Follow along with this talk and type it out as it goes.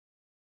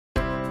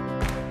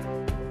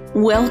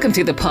Welcome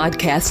to the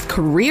podcast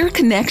Career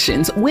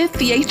Connections with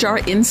the HR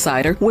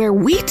Insider, where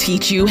we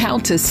teach you how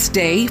to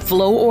stay,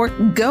 flow, or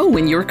go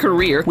in your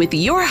career with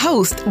your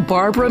host,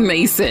 Barbara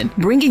Mason,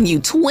 bringing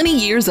you 20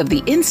 years of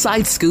the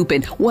inside scoop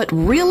and what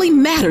really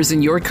matters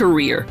in your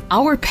career.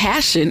 Our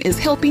passion is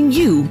helping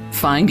you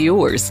find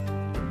yours.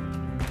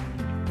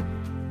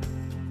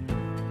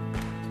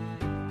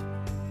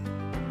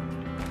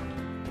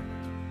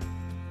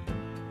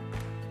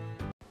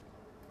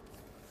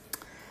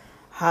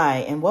 Hi,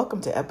 and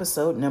welcome to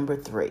episode number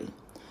 3.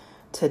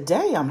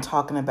 Today I'm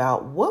talking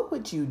about what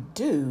would you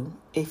do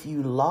if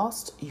you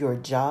lost your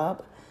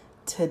job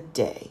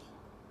today?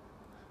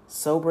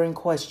 Sobering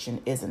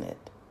question, isn't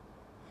it?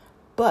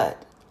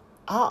 But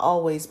I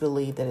always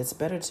believe that it's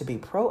better to be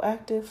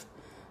proactive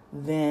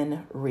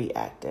than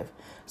reactive.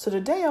 So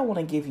today I want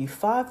to give you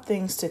 5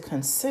 things to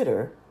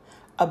consider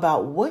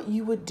about what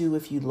you would do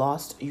if you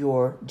lost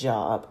your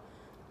job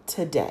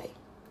today.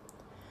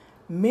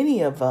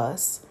 Many of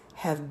us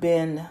have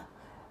been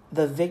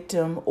the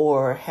victim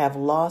or have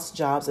lost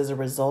jobs as a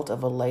result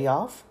of a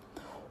layoff,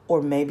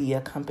 or maybe a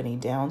company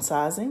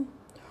downsizing,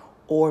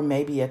 or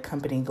maybe a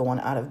company going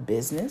out of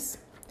business.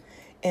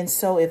 And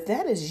so if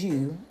that is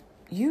you,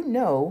 you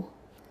know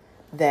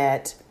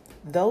that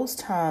those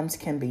times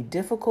can be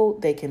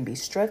difficult, they can be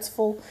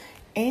stressful,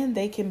 and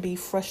they can be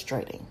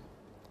frustrating.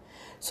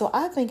 So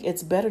I think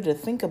it's better to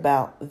think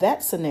about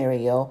that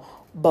scenario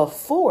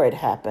before it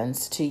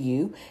happens to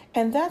you.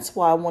 And that's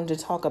why I wanted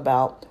to talk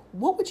about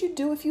what would you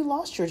do if you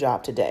lost your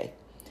job today?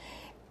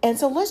 And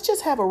so let's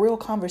just have a real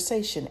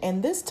conversation.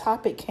 And this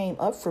topic came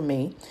up for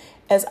me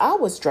as I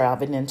was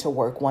driving into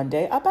work one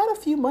day about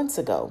a few months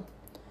ago.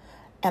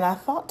 And I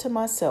thought to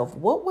myself,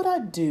 what would I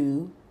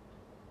do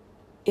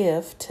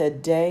if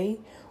today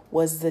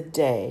was the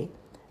day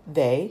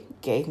they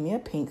gave me a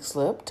pink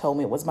slip, told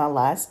me it was my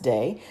last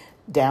day,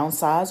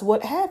 downsize,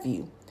 what have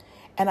you?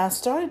 And I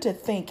started to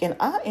think, and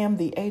I am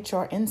the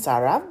HR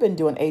insider. I've been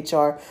doing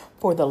HR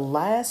for the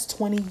last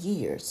 20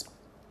 years.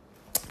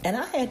 And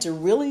I had to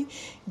really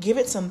give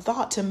it some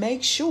thought to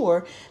make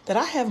sure that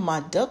I have my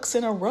ducks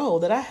in a row,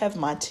 that I have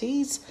my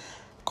T's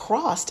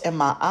crossed and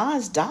my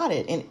I's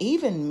dotted. And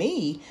even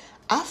me,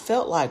 I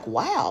felt like,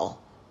 wow,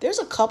 there's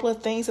a couple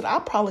of things that I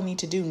probably need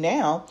to do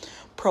now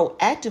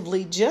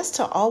proactively just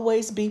to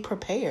always be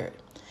prepared.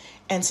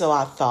 And so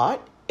I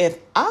thought, if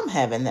I'm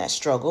having that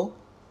struggle,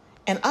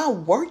 and I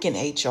work in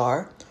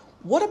HR,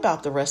 what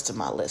about the rest of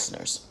my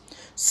listeners?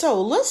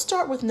 So let's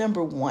start with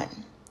number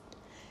 1.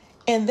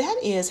 And that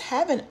is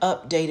have an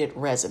updated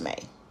resume.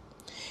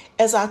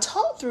 As I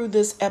talk through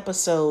this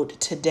episode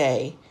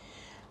today,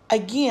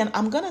 again,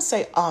 I'm going to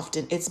say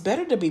often, it's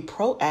better to be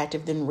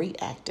proactive than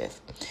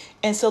reactive.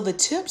 And so the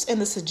tips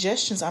and the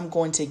suggestions I'm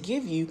going to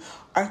give you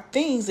are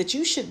things that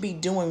you should be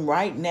doing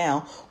right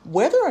now,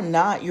 whether or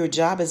not your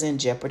job is in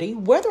jeopardy,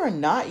 whether or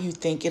not you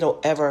think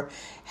it'll ever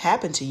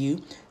happen to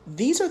you.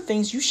 These are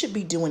things you should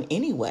be doing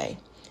anyway.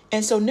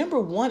 And so number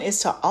 1 is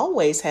to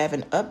always have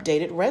an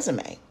updated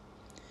resume.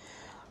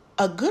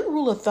 A good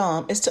rule of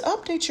thumb is to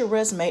update your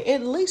resume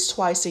at least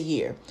twice a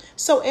year,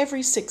 so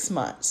every 6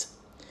 months.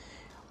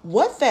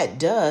 What that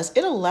does,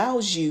 it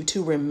allows you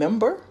to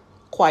remember,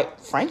 quite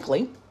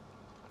frankly,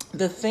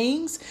 the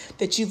things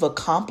that you've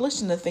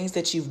accomplished and the things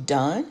that you've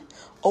done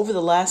over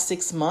the last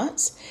 6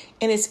 months.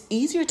 And it's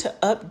easier to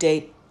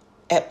update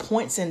at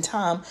points in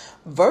time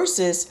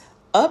versus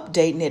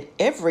updating it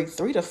every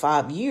 3 to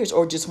 5 years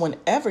or just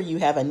whenever you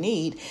have a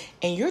need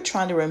and you're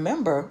trying to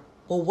remember,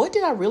 well, what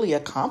did I really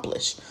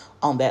accomplish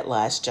on that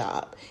last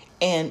job?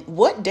 And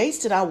what dates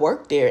did I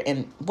work there?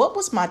 And what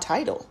was my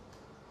title?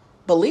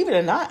 Believe it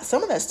or not,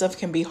 some of that stuff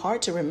can be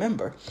hard to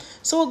remember.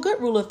 So a good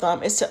rule of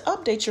thumb is to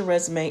update your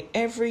resume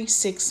every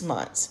 6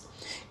 months.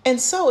 And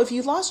so if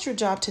you lost your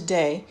job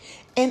today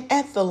and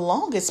at the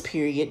longest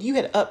period you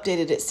had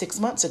updated it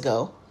 6 months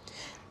ago,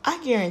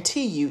 I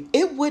guarantee you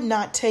it would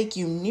not take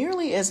you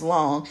nearly as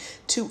long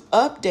to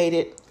update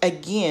it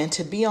again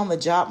to be on the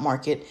job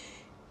market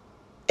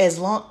as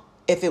long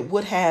if it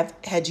would have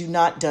had you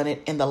not done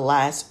it in the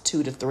last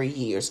 2 to 3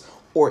 years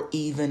or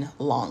even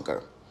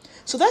longer.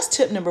 So that's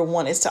tip number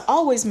 1, is to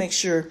always make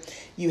sure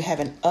you have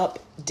an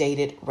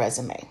updated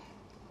resume.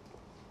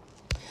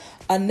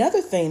 Another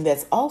thing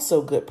that's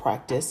also good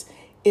practice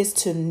is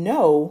to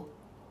know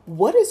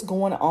what is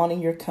going on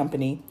in your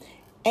company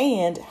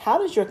and how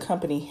does your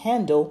company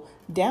handle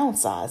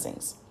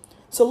downsizings.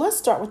 So let's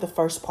start with the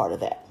first part of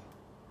that.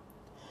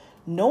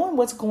 Knowing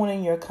what's going on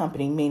in your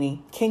company,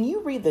 meaning, can you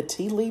read the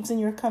tea leaves in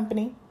your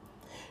company?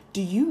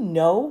 Do you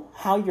know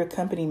how your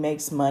company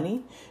makes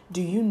money?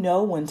 Do you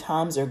know when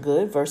times are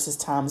good versus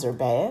times are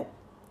bad?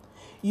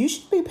 You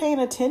should be paying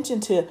attention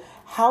to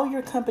how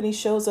your company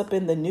shows up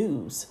in the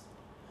news.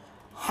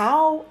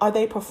 How are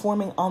they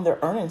performing on their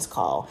earnings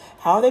call?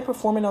 How are they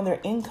performing on their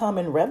income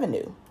and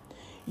revenue?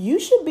 You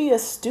should be a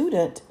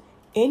student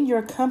in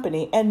your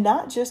company and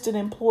not just an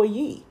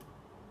employee.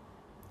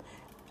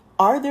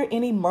 Are there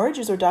any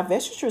mergers or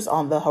divestitures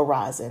on the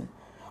horizon?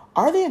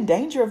 Are they in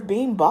danger of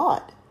being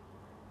bought?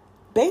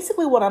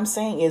 Basically, what I'm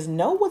saying is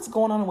know what's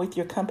going on with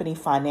your company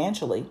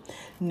financially,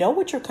 know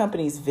what your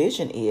company's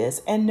vision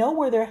is, and know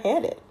where they're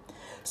headed.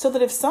 So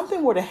that if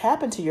something were to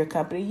happen to your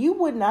company, you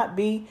would not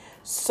be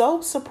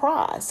so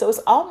surprised. So it's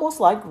almost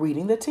like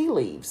reading the tea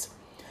leaves.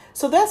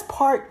 So that's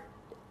part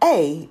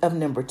A of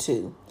number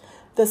 2.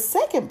 The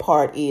second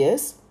part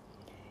is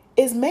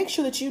make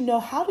sure that you know,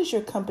 how does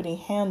your company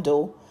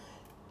handle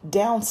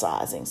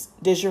downsizings?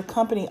 Does your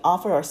company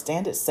offer a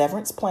standard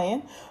severance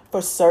plan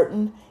for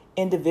certain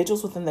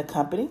individuals within the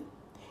company?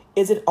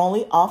 Is it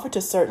only offered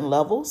to certain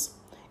levels?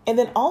 And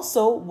then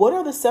also, what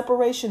are the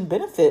separation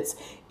benefits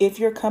if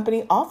your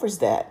company offers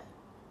that?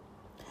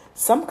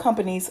 Some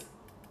companies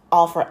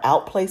offer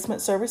outplacement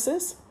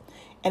services.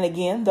 And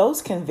again,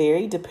 those can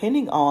vary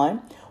depending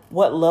on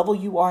what level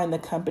you are in the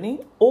company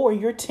or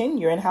your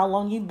tenure and how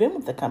long you've been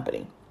with the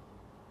company.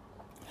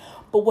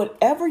 But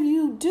whatever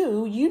you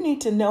do, you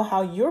need to know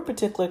how your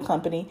particular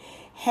company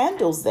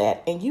handles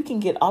that. And you can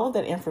get all of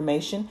that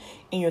information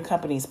in your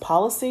company's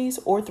policies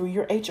or through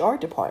your HR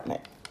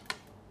department.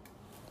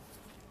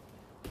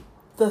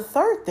 The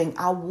third thing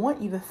I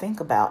want you to think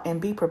about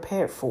and be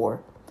prepared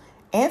for,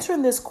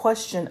 answering this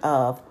question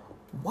of,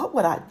 what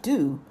would I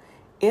do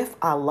if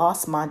I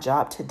lost my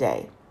job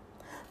today?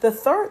 The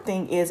third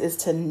thing is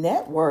to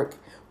network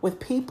with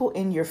people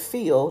in your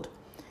field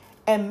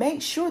and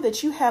make sure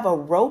that you have a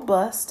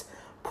robust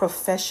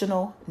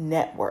professional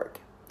network.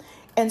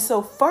 And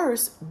so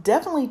first,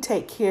 definitely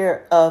take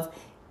care of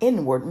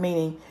inward,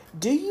 meaning,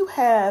 do you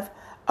have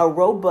a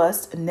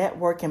robust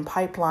network and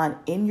pipeline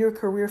in your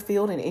career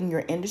field and in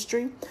your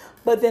industry?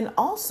 But then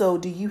also,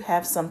 do you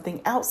have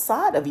something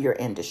outside of your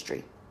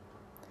industry?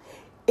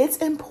 It's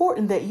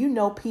important that you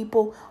know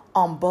people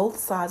on both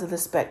sides of the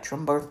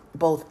spectrum,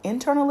 both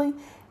internally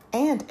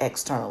and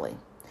externally.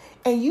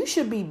 And you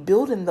should be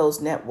building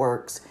those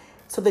networks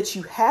so that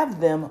you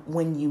have them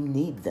when you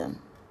need them.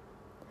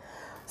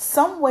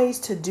 Some ways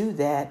to do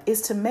that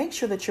is to make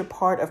sure that you're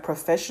part of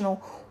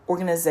professional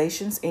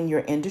organizations in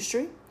your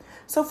industry.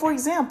 So, for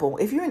example,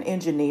 if you're an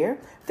engineer,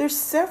 there's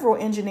several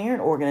engineering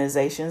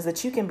organizations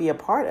that you can be a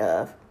part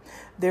of.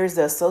 There's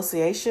the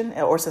Association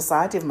or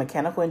Society of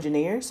Mechanical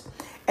Engineers,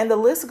 and the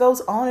list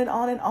goes on and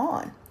on and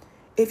on.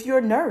 If you're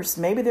a nurse,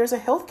 maybe there's a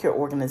healthcare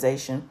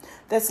organization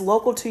that's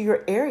local to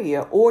your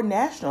area or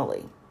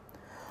nationally.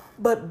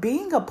 But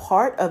being a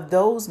part of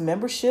those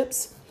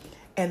memberships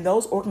and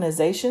those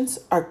organizations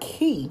are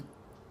key.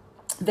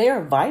 They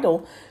are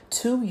vital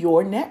to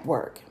your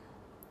network.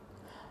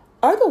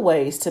 Other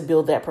ways to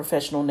build that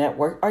professional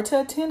network are to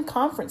attend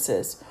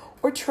conferences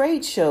or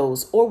trade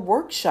shows or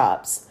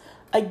workshops,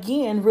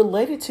 again,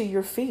 related to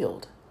your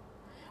field.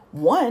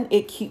 1,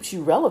 it keeps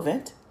you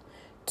relevant.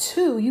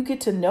 2, you get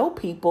to know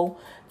people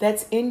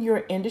that's in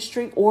your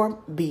industry or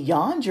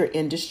beyond your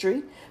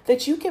industry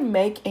that you can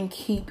make and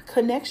keep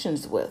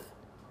connections with.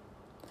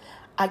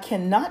 I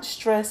cannot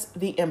stress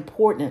the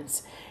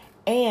importance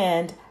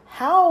and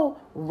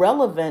how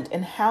relevant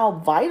and how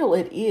vital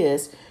it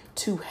is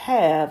to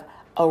have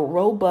a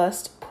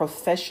robust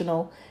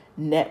professional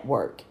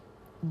network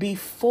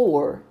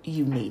before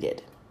you need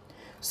it.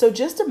 So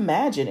just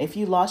imagine if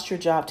you lost your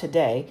job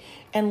today,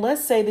 and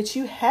let's say that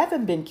you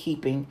haven't been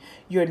keeping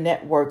your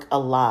network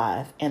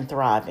alive and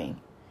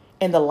thriving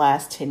in the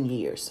last 10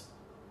 years.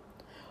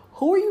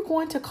 Who are you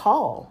going to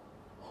call?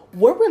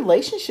 What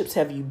relationships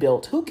have you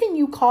built? Who can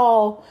you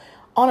call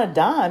on a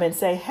dime and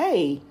say,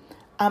 hey,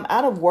 I'm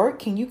out of work.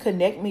 Can you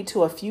connect me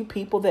to a few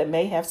people that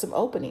may have some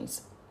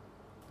openings?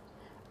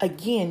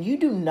 Again, you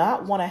do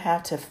not want to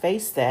have to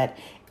face that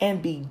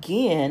and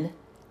begin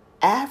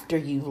after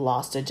you've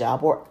lost a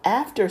job or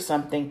after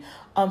something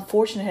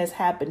unfortunate has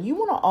happened. You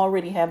want to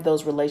already have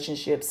those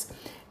relationships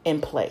in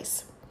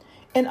place.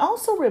 And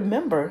also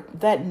remember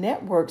that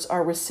networks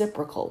are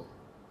reciprocal,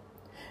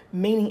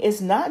 meaning it's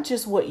not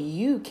just what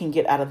you can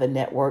get out of the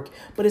network,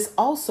 but it's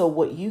also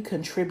what you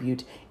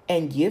contribute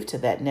and give to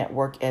that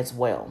network as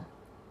well.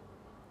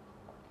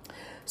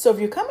 So if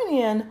you're coming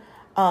in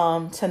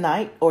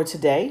tonight or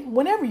today,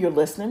 whenever you're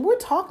listening, we're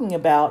talking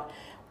about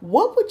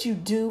what would you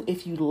do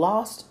if you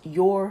lost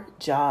your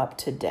job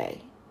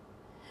today?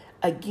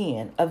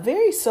 Again, a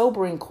very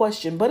sobering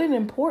question, but an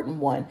important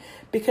one,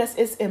 because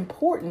it's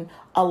important.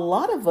 A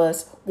lot of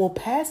us will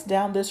pass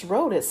down this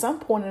road at some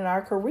point in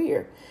our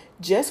career,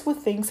 just with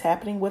things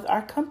happening with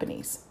our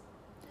companies.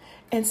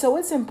 And so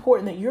it's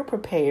important that you're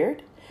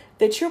prepared,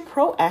 that you're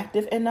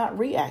proactive and not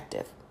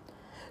reactive.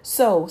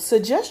 So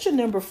suggestion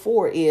number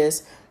 4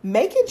 is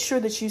making sure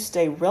that you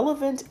stay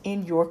relevant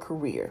in your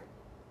career.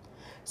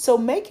 So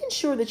making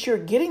sure that you're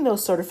getting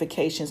those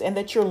certifications and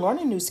that you're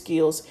learning new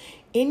skills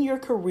in your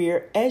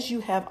career as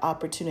you have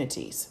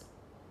opportunities.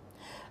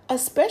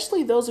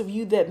 Especially those of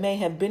you that may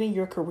have been in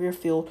your career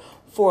field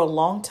for a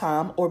long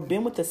time or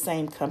been with the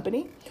same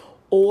company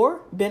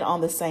or been on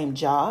the same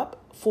job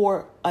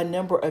for a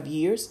number of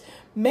years,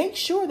 make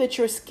sure that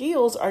your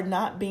skills are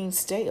not being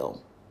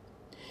stale.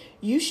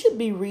 You should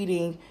be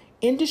reading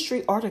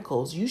industry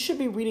articles. You should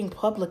be reading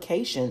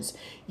publications.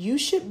 You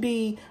should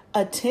be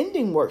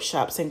attending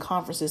workshops and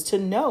conferences to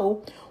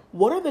know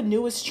What are the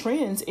newest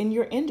trends in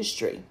your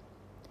industry?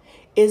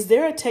 Is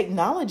there a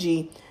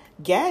technology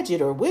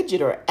gadget or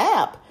widget or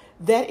app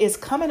that is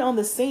coming on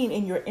the scene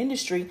in your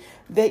industry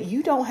that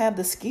you don't have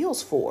the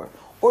skills for,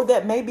 or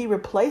that may be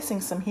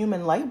replacing some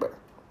human labor?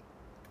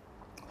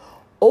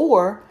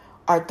 Or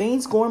are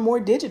things going more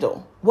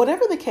digital?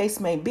 Whatever the case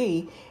may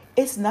be,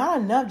 it's not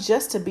enough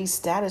just to be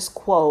status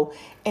quo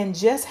and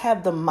just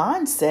have the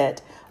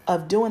mindset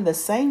of doing the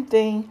same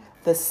thing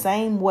the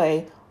same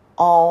way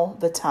all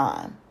the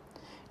time.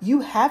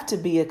 You have to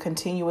be a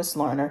continuous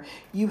learner.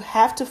 You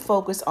have to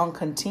focus on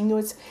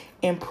continuous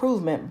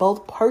improvement,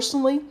 both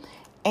personally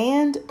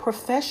and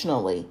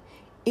professionally,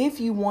 if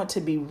you want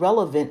to be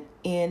relevant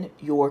in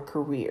your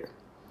career.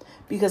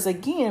 Because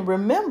again,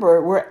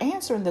 remember, we're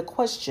answering the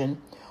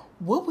question,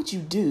 what would you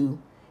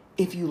do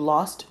if you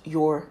lost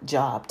your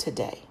job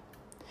today?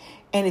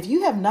 And if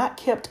you have not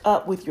kept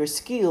up with your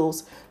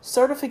skills,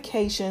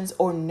 certifications,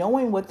 or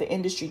knowing what the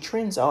industry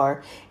trends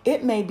are,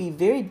 it may be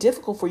very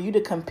difficult for you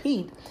to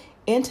compete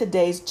in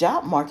today's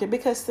job market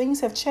because things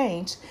have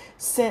changed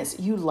since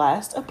you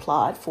last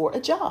applied for a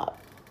job.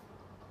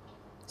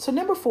 So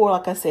number 4,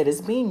 like I said,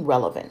 is being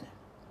relevant.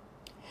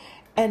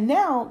 And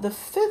now the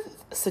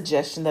 5th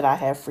suggestion that I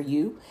have for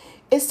you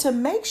is to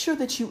make sure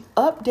that you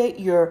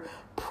update your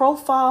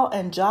profile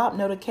and job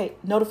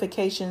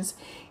notifications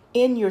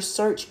in your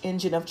search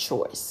engine of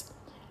choice.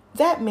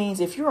 That means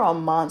if you're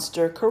on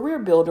Monster, Career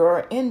Builder,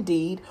 or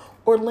Indeed,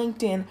 or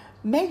LinkedIn,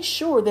 make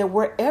sure that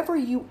wherever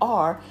you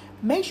are,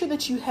 make sure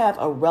that you have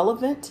a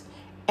relevant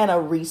and a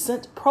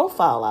recent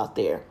profile out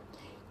there.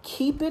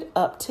 Keep it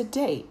up to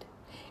date.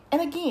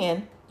 And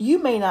again, you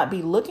may not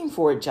be looking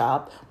for a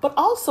job, but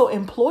also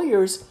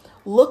employers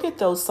look at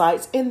those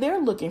sites and they're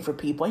looking for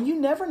people, and you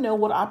never know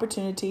what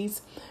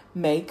opportunities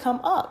may come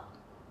up.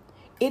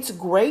 It's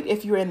great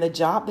if you're in the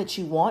job that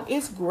you want.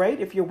 It's great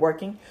if you're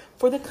working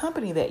for the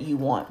company that you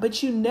want,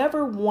 but you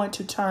never want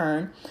to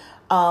turn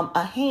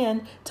a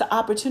hand to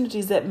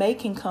opportunities that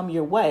can come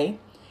your way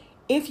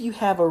if you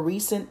have a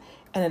recent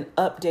and an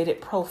updated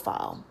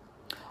profile.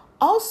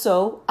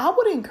 Also, I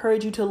would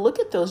encourage you to look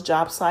at those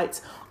job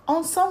sites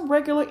on some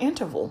regular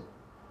interval.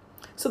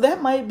 So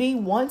that might be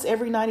once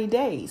every 90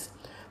 days.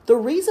 The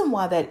reason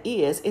why that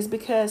is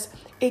because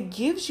it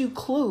gives you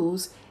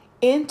clues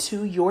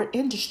into your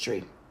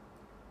industry.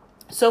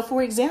 So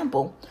for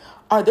example,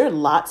 are there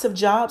lots of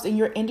jobs in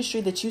your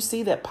industry that you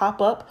see that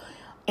pop up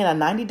in a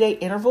 90-day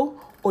interval,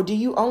 or do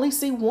you only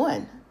see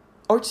 1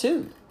 or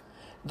 2?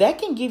 That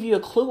can give you a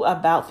clue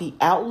about the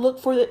outlook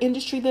for the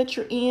industry that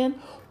you're in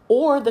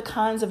or the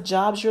kinds of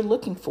jobs you're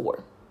looking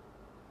for.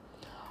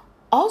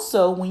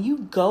 Also, when you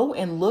go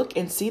and look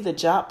and see the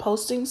job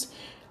postings,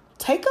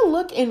 take a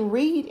look and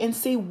read and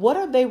see what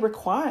are they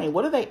requiring?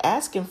 What are they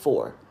asking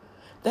for?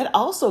 That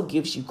also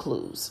gives you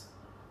clues.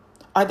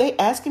 Are they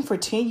asking for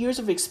 10 years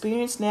of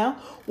experience now,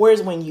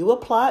 whereas when you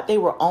applied, they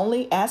were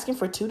only asking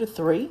for 2 to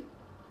 3?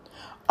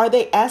 Are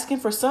they asking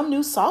for some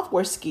new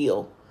software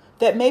skill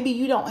that maybe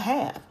you don't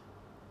have?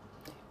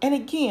 And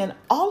again,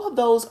 all of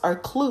those are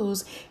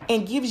clues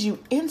and gives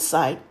you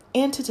insight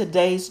into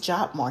today's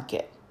job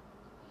market.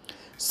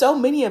 So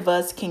many of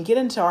us can get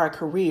into our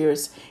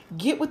careers,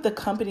 get with the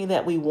company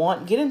that we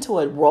want, get into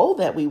a role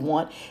that we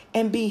want,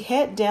 and be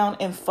head down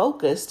and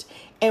focused.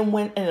 And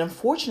when an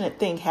unfortunate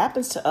thing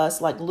happens to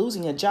us, like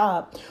losing a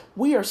job,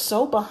 we are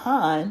so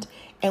behind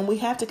and we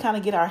have to kind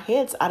of get our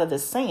heads out of the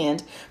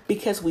sand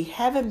because we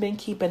haven't been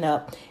keeping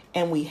up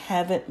and we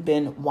haven't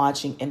been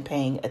watching and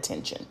paying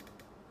attention.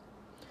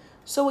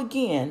 So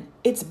again,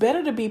 it's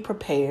better to be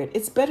prepared.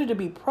 It's better to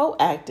be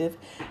proactive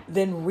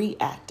than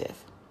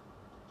reactive.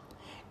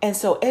 And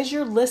so as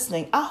you're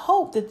listening, I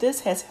hope that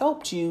this has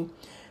helped you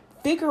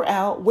figure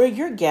out where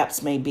your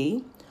gaps may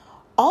be.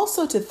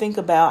 Also to think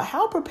about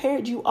how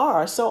prepared you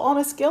are. So on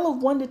a scale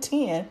of 1 to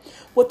 10,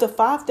 with the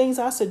 5 things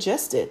I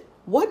suggested,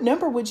 what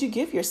number would you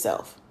give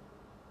yourself?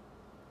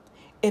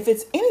 If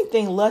it's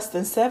anything less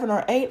than 7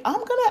 or 8,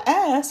 I'm going to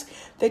ask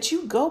that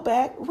you go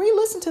back,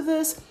 re-listen to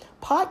this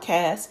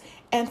podcast,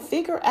 and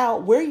figure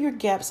out where your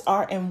gaps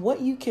are and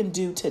what you can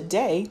do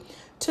today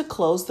to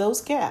close those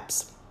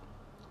gaps.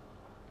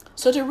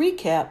 So to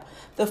recap,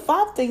 the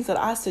 5 things that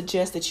I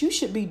suggest that you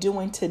should be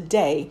doing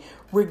today,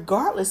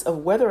 regardless of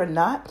whether or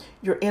not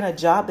you're in a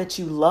job that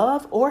you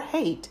love or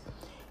hate,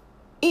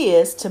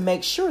 is to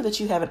make sure that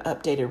you have an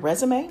updated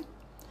resume.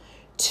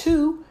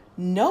 2,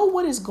 know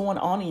what is going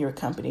on in your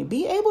company.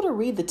 Be able to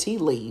read the tea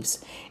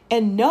leaves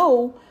and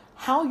know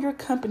how your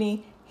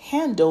company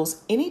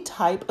handles any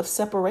type of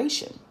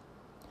separation.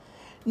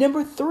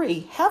 Number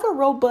 3, have a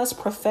robust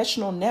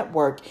professional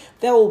network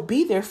that will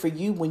be there for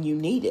you when you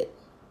need it.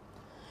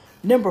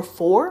 Number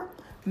 4,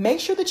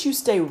 make sure that you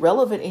stay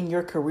relevant in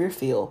your career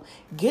field.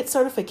 Get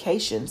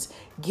certifications,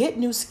 get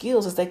new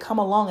skills as they come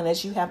along and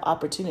as you have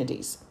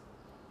opportunities.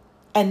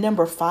 And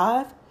number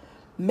 5,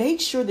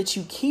 make sure that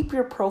you keep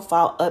your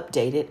profile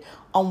updated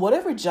on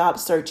whatever job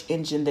search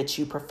engine that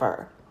you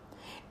prefer.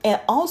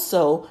 And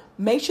also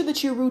make sure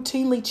that you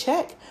routinely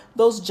check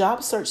those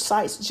job search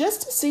sites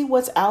just to see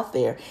what's out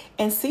there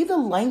and see the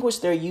language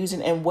they're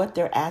using and what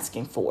they're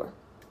asking for.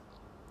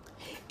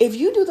 If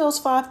you do those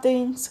 5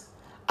 things,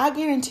 I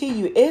guarantee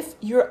you, if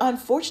you're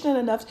unfortunate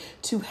enough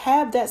to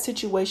have that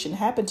situation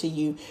happen to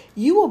you,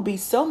 you will be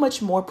so much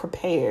more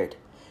prepared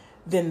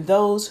than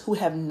those who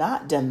have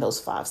not done those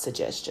 5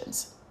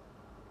 suggestions.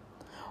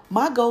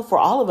 My goal for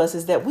all of us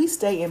is that we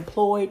stay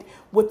employed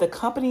with the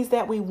companies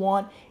that we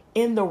want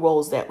in the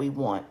roles that we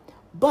want.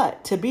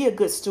 But to be a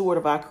good steward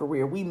of our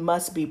career, we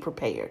must be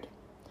prepared.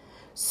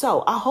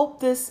 So I hope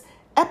this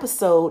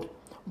episode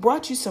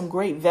brought you some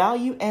great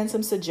value and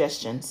some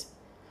suggestions.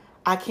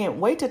 I can't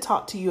wait to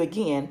talk to you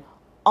again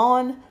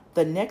on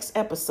the next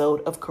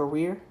episode of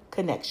Career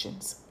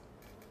Connections.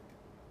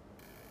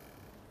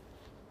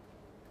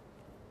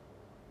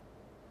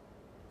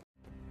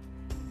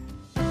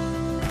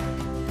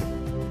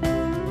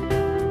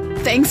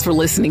 Thanks for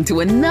listening to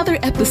another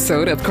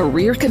episode of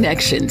Career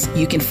Connections.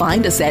 You can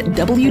find us at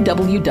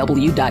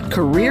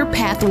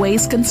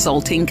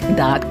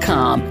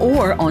www.careerpathwaysconsulting.com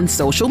or on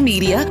social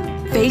media,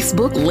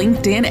 Facebook,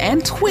 LinkedIn,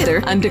 and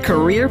Twitter under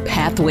Career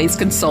Pathways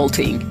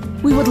Consulting.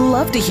 We would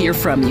love to hear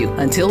from you.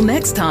 Until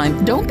next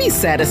time, don't be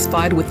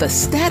satisfied with the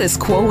status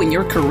quo in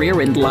your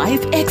career and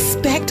life.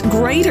 Expect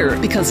greater,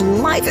 because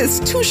life is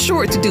too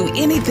short to do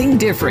anything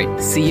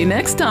different. See you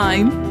next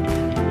time.